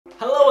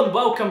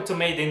Well, welcome to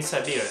Made in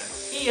Siberia.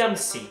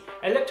 EMC,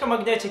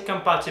 electromagnetic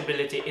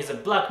compatibility, is a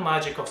black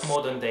magic of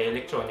modern-day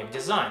electronic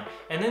design,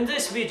 and in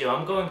this video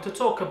I'm going to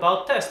talk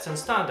about tests and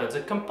standards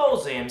that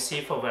compose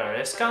EMC for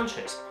various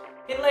countries.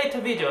 In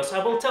later videos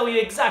I will tell you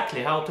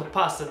exactly how to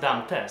pass the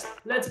damn test.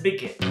 Let's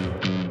begin.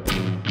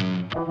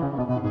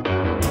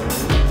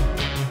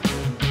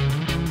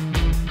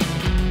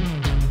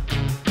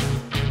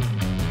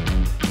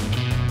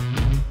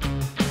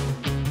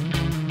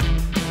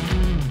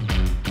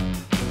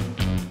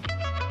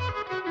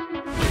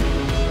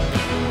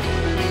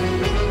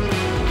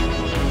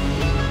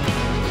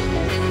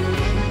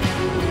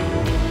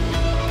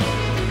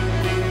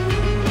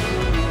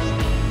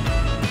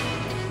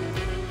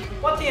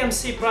 What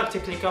EMC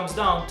practically comes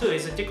down to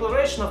is a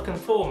declaration of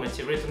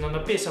conformity written on a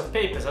piece of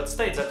paper that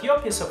states that your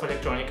piece of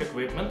electronic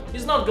equipment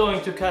is not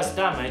going to cause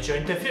damage or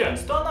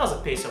interference to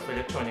another piece of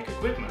electronic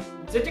equipment.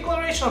 The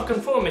declaration of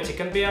conformity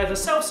can be either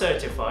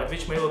self-certified,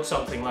 which may look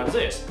something like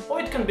this, or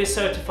it can be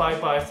certified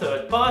by a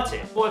third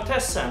party, or a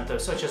test center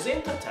such as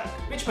Intertech,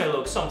 which may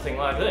look something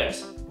like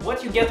this.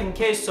 What you get in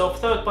case of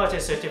third-party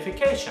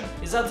certification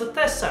is that the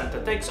test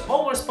center takes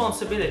all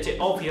responsibility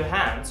off your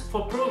hands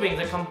for proving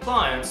the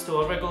compliance to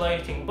our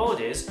regulating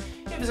bodies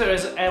if there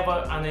is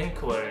ever an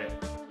inquiry.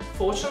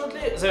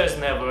 Fortunately, there is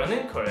never an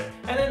inquiry,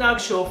 and in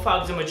actual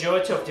fact the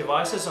majority of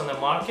devices on the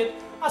market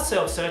are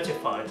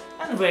self-certified,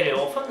 and very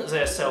often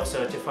they are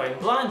self-certifying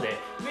blindly,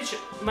 which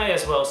may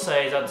as well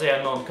say that they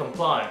are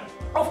non-compliant.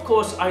 Of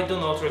course, I do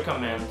not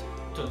recommend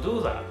to do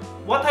that.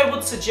 What I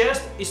would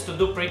suggest is to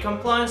do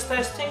pre-compliance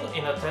testing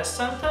in a test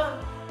center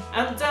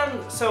and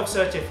then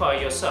self-certify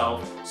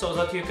yourself so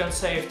that you can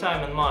save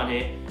time and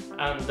money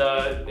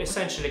and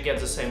essentially get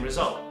the same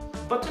result.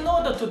 But in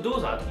order to do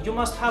that, you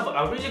must have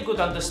a really good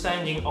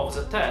understanding of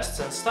the tests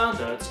and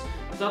standards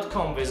that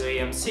come with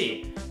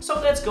EMC. So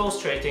let's go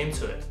straight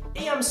into it.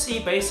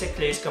 EMC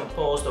basically is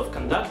composed of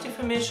conductive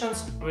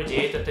emissions,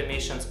 radiated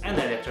emissions and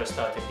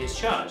electrostatic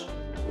discharge.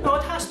 Now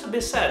it has to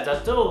be said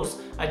that those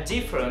are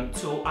different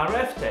to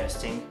RF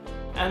testing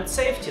and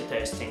safety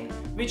testing,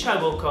 which I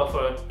will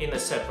cover in a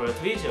separate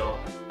video,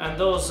 and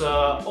those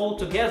all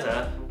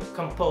together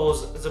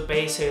compose the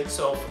basics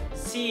of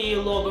CE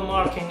logo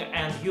marking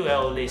and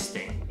UL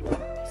listing.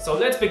 So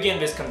let's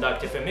begin with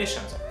conductive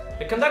emissions.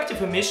 The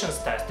conductive emissions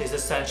test is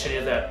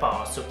essentially the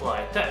power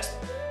supply test.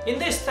 In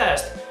this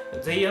test,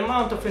 the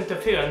amount of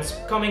interference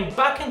coming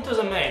back into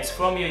the mains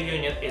from your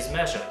unit is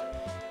measured.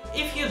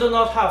 If you do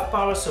not have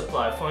power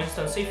supply, for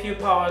instance if you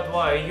powered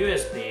via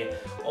USB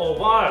or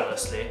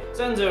wirelessly,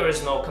 then there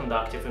is no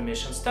conductive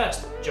emissions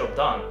test. Job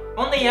done.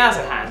 On the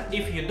other hand,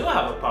 if you do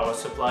have a power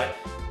supply,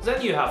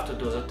 then you have to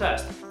do the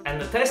test. And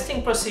the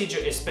testing procedure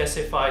is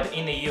specified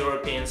in a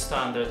European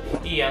standard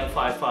EN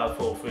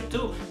 55432,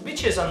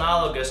 which is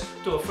analogous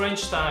to a French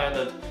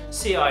standard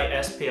CI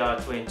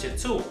SPR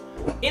 22.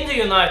 In the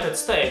United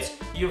States,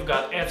 you've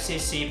got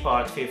FCC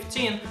Part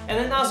 15,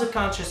 and in other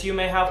countries you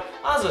may have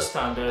other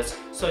standards,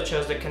 such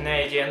as the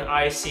Canadian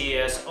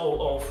ICS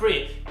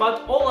 003,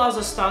 but all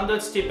other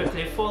standards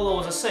typically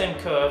follow the same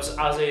curves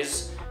as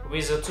is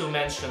with the two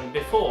mentioned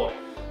before.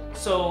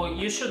 So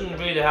you shouldn't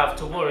really have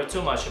to worry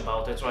too much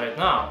about it right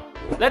now.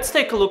 Let's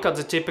take a look at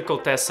the typical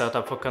test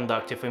setup for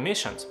conductive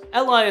emissions.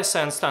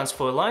 LISN stands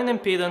for Line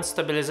Impedance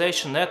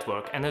Stabilization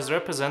Network and is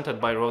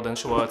represented by Rode &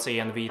 Schwarz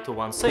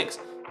ENV216,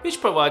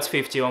 which provides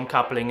 50 ohm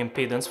coupling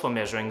impedance for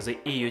measuring the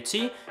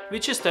EUT,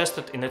 which is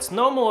tested in its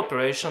normal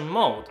operation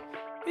mode.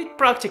 It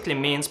practically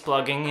means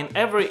plugging in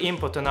every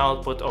input and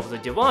output of the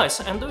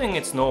device and doing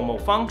its normal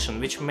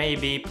function, which may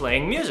be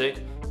playing music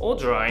or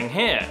drying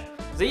hair.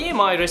 The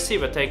EMI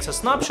receiver takes a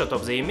snapshot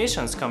of the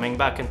emissions coming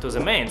back into the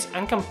mains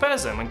and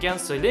compares them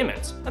against the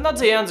limits, and at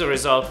the end the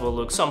result will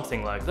look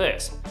something like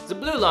this. The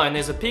blue line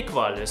is the peak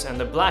values and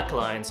the black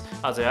lines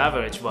are the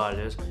average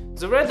values.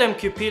 The red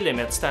MQP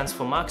limit stands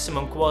for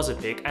maximum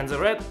quasi-peak and the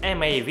red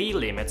MAV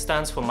limit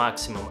stands for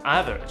maximum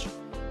average.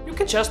 You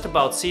can just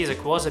about see the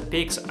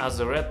quasi-peaks as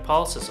the red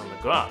pulses on the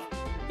graph.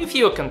 If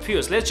you are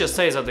confused, let's just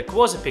say that the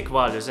quasi-peak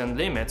values and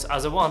limits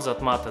are the ones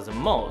that matter the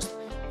most,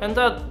 and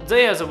that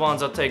they are the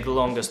ones that take the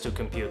longest to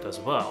compute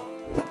as well.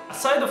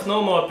 Aside of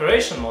normal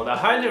operation mode, I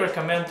highly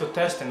recommend to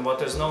test in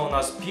what is known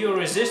as pure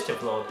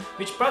resistive load,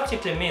 which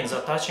practically means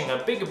attaching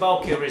a big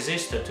bulky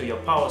resistor to your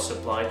power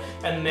supply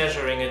and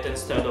measuring it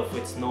instead of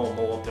its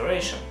normal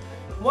operation.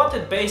 What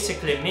it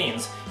basically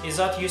means is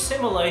that you're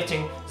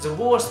simulating the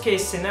worst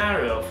case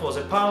scenario for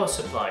the power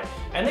supply,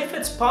 and if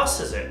it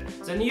passes it,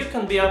 then you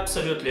can be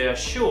absolutely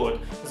assured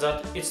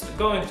that it's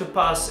going to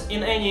pass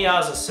in any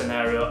other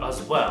scenario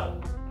as well.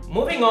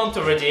 Moving on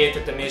to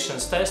radiated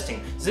emissions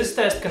testing, this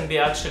test can be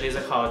actually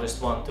the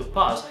hardest one to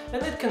pass,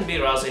 and it can be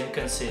rather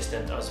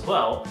inconsistent as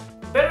well.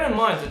 Bear in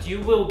mind that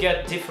you will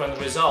get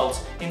different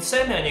results in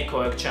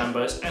semi-anechoic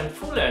chambers and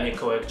fully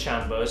anechoic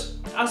chambers,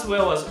 as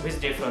well as with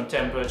different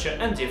temperature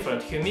and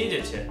different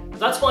humidity.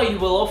 That's why you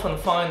will often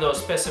find those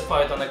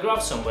specified on a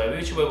graph somewhere,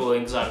 which we will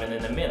examine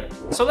in a minute.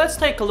 So let's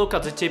take a look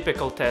at the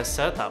typical test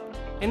setup.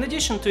 In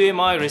addition to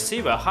EMI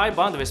receiver, high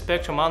bandwidth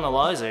spectrum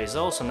analyzer is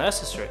also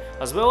necessary,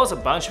 as well as a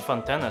bunch of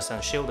antennas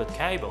and shielded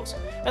cables.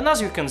 And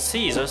as you can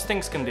see, those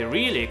things can be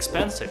really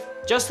expensive.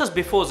 Just as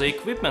before, the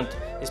equipment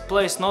is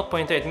placed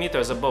 0.8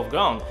 meters above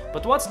ground,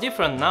 but what's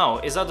different now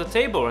is that the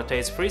table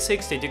rotates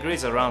 360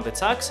 degrees around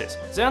its axis.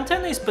 The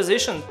antenna is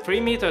positioned 3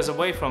 meters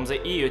away from the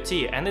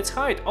EUT, and its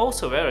height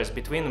also varies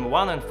between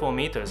 1 and 4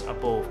 meters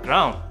above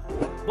ground.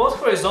 Both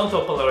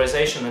horizontal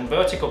polarization and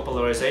vertical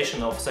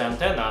polarization of the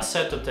antenna are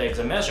set to take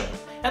the measurement.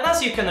 And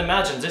as you can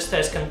imagine, this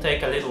test can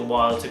take a little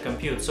while to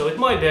compute, so it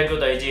might be a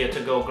good idea to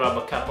go grab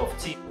a cup of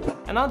tea.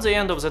 And at the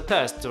end of the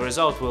test, the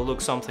result will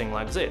look something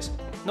like this.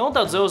 Note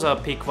that those are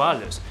peak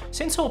values.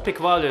 Since all peak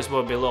values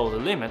were below the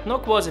limit, no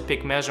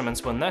quasi-peak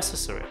measurements were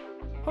necessary.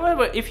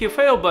 However, if you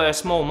fail by a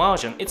small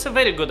margin, it's a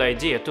very good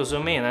idea to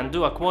zoom in and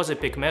do a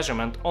quasi-peak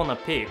measurement on a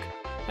peak,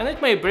 and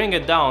it may bring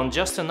it down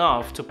just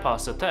enough to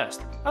pass the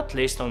test, at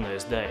least on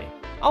this day.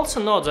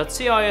 Also note that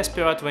CE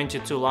SPR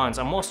 22 lines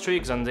are more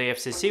strict than the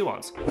FCC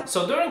ones.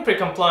 So during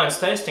pre-compliance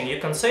testing you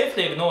can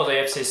safely ignore the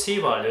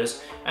FCC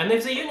values, and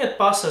if the unit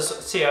passes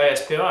CE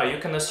SPR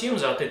you can assume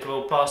that it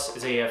will pass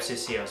the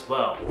FCC as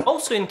well.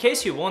 Also, in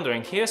case you're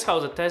wondering, here's how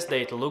the test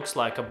data looks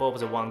like above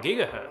the 1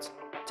 GHz.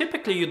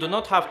 Typically you do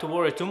not have to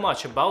worry too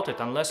much about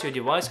it unless your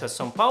device has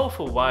some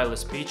powerful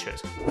wireless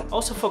features.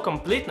 Also, for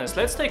completeness,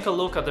 let's take a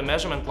look at the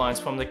measurement lines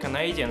from the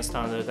Canadian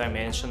standard I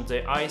mentioned,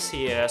 the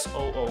ICS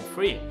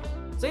 003.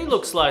 They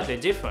look slightly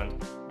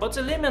different, but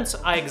the limits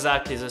are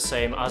exactly the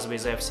same as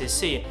with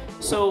FCC,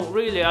 so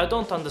really I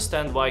don't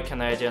understand why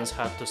Canadians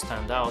had to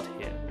stand out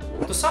here.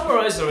 To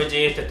summarize the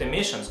radiated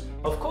emissions,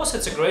 of course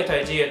it's a great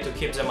idea to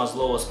keep them as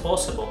low as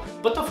possible,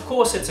 but of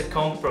course it's a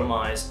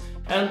compromise.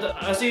 And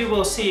as you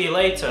will see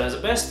later, the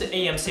best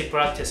EMC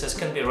practices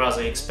can be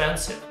rather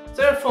expensive.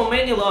 Therefore,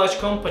 many large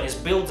companies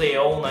build their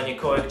own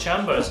anechoic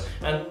chambers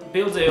and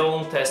build their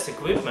own test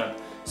equipment,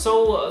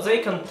 so they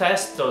can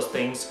test those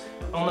things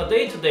on a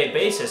day-to-day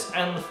basis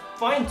and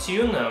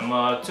fine-tune them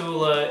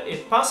till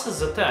it passes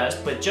the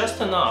test, but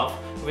just enough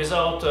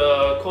without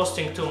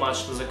costing too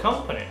much to the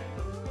company.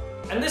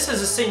 And this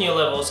is a senior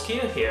level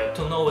skill here,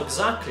 to know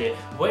exactly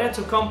where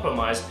to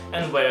compromise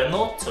and where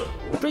not to.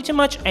 Pretty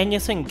much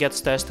anything gets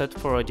tested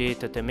for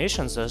radiated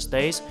emissions these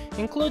days,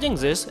 including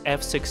this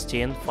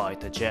F-16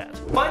 fighter jet.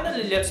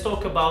 Finally, let's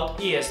talk about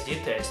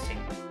ESD testing.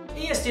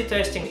 ESD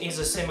testing is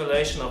a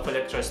simulation of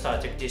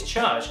electrostatic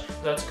discharge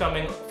that's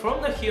coming from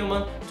the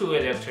human to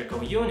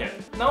electrical unit.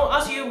 Now,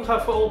 as you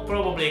have all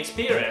probably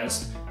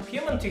experienced,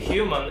 human to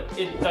human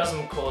it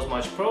doesn't cause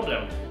much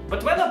problem,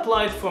 but when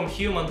applied from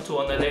human to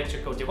an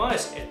electrical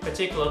device, in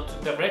particular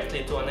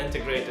directly to an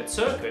integrated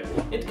circuit,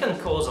 it can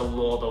cause a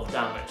lot of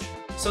damage.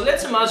 So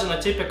let's imagine a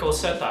typical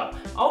setup.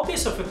 Our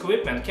piece of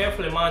equipment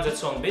carefully minds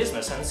its own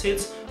business and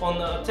sits on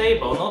a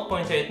table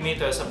 0.8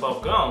 meters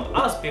above ground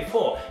as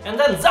before, and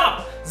then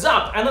zap!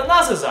 Zap! And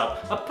another zap!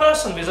 A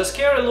person with a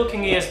scary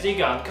looking ESD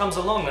gun comes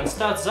along and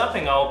starts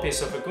zapping our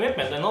piece of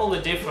equipment in all the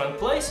different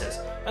places.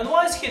 And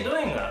why is he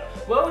doing that?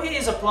 Well, he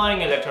is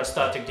applying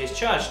electrostatic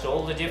discharge to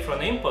all the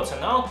different inputs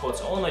and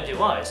outputs on a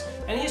device,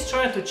 and he's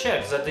trying to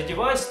check that the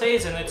device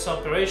stays in its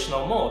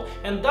operational mode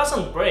and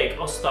doesn't break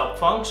or stop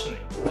functioning.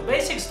 The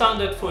basic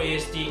standard for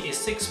ESD is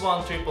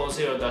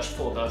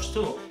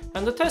 61000-4-2,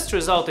 and the test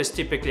result is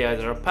typically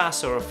either a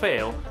pass or a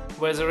fail,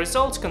 where the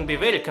results can be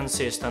very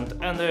consistent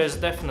and there is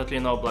definitely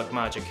no black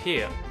magic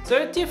here.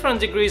 There are different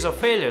degrees of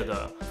failure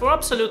though. For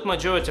absolute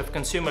majority of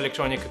consumer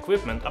electronic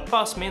equipment, a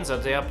pass means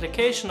that the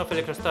application of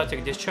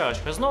electrostatic discharge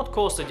has not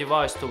caused the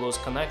device to lose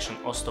connection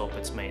or stop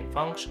its main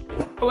function.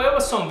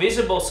 However, some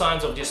visible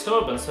signs of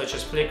disturbance, such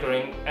as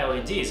flickering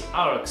LEDs,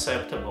 are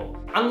acceptable.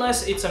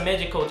 Unless it's a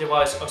medical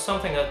device or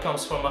something that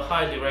comes from a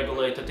highly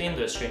regulated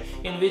industry,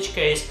 in which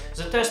case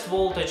the test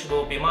voltage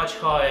will be much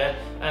higher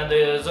and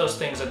those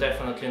things are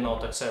definitely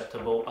not acceptable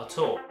at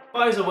all.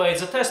 By the way,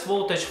 the test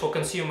voltage for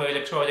consumer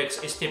electronics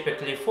is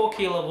typically 4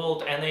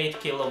 kV and 8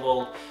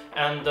 kV,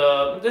 and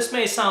this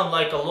may sound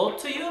like a lot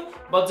to you,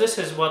 but this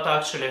is what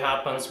actually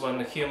happens when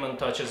a human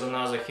touches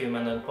another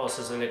human and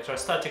passes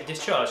electrostatic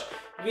discharge.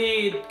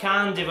 We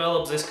can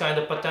develop this kind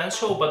of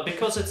potential, but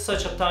because it's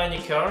such a tiny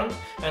current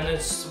and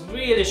it's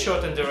really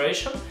short in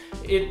duration,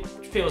 it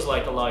feels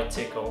like a light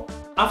tickle.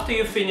 After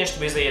you've finished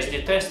with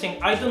ESD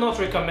testing, I do not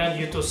recommend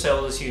you to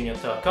sell this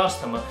unit to a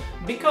customer,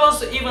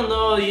 because even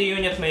though the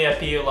unit may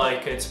appear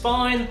like it's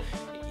fine,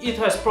 it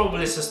has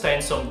probably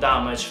sustained some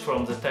damage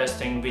from the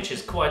testing, which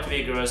is quite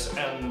vigorous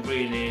and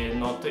really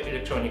not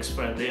electronics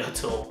friendly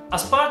at all.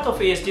 As part of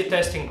ESD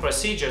testing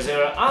procedures,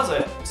 there are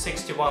other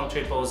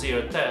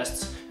 61000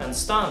 tests and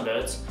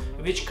standards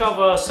which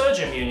cover surge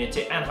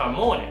immunity and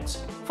harmonics.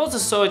 For the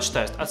surge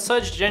test, a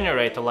surge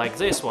generator like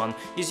this one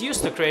is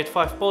used to create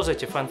 5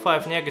 positive and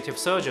 5 negative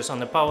surges on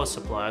the power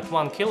supply at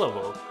 1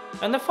 kV,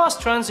 and the fast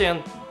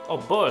transient or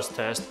burst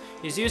test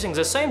is using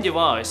the same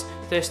device,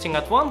 testing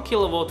at 1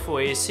 kV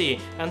for AC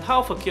and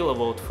half a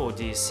kV for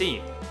DC.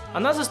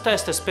 Another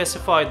test is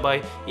specified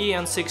by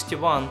EN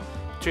 61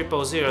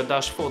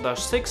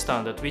 000-4-6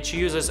 standard, which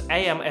uses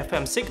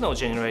AM/FM signal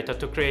generator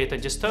to create a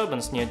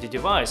disturbance near the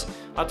device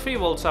at 3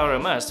 V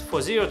RMS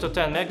for 0 to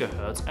 10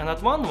 MHz and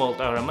at 1 V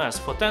RMS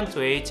for 10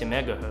 to 80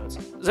 MHz.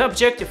 The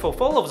objective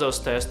of all of those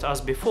tests,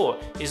 as before,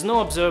 is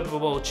no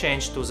observable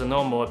change to the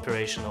normal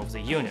operation of the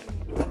unit.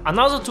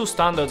 Another two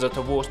standards that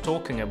are worth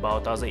talking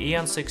about are the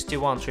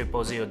EN61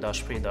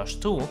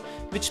 000-3-2,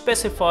 which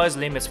specifies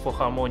limits for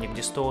harmonic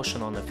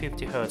distortion on the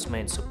 50 Hz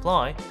main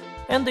supply,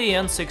 and the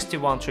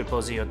EN61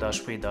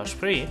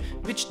 000-3-3,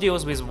 which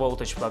deals with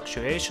voltage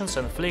fluctuations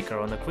and flicker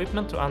on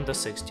equipment under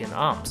 16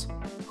 amps.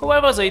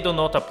 However, they do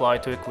not apply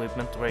to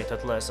equipment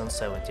rated less than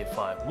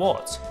 75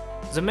 watts.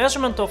 The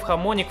measurement of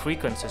harmonic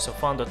frequencies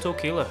of under 2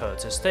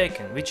 kHz is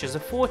taken, which is the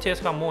 40th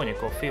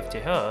harmonic of 50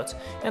 Hz,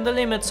 and the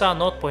limits are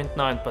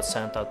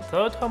 0.9% at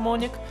 3rd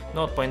harmonic,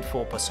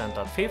 0.4%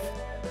 at 5th,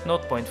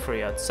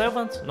 0.3% at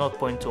 7th,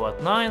 0.2% at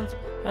 9th,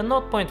 and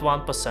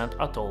 0.1%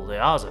 at all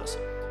the others.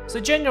 The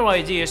general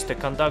idea is to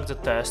conduct the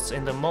tests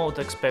in the mode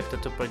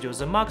expected to produce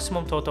the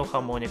maximum total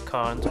harmonic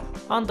current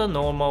under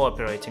normal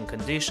operating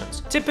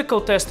conditions. Typical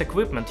test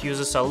equipment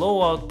uses a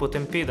low output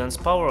impedance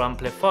power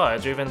amplifier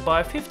driven by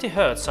a 50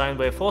 Hz sine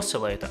wave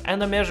oscillator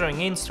and a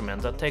measuring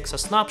instrument that takes a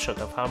snapshot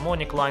of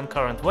harmonic line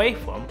current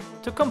waveform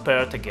to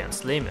compare it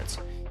against limits.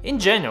 In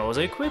general,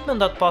 the equipment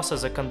that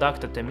passes the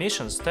conducted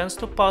emissions tends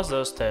to pass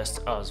those tests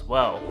as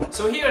well.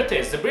 So here it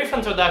is, the brief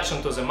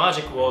introduction to the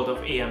magic world of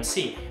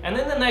EMC, and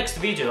in the next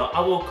video I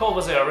will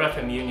cover the RF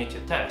immunity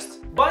test.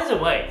 By the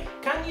way,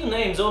 can you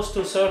name those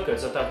two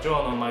circuits that I've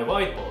drawn on my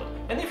whiteboard?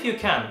 And if you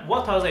can,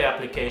 what are the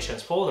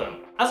applications for them?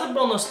 As a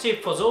bonus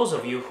tip for those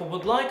of you who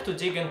would like to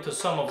dig into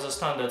some of the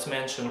standards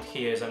mentioned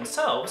here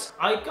themselves,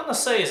 I'm gonna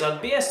say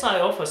that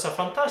BSI offers a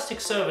fantastic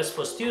service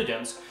for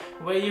students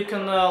where you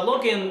can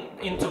log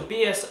into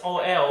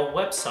BSOL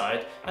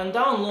website and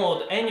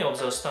download any of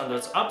those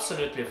standards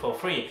absolutely for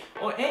free,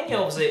 or any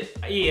of the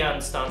EN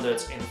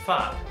standards in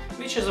fact,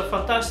 which is a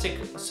fantastic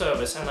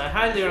service and I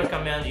highly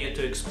recommend you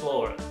to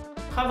explore it.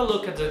 Have a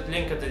look at the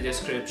link in the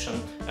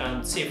description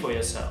and see for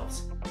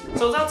yourselves.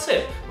 So that's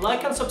it,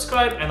 like and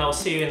subscribe and I'll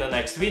see you in the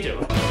next video.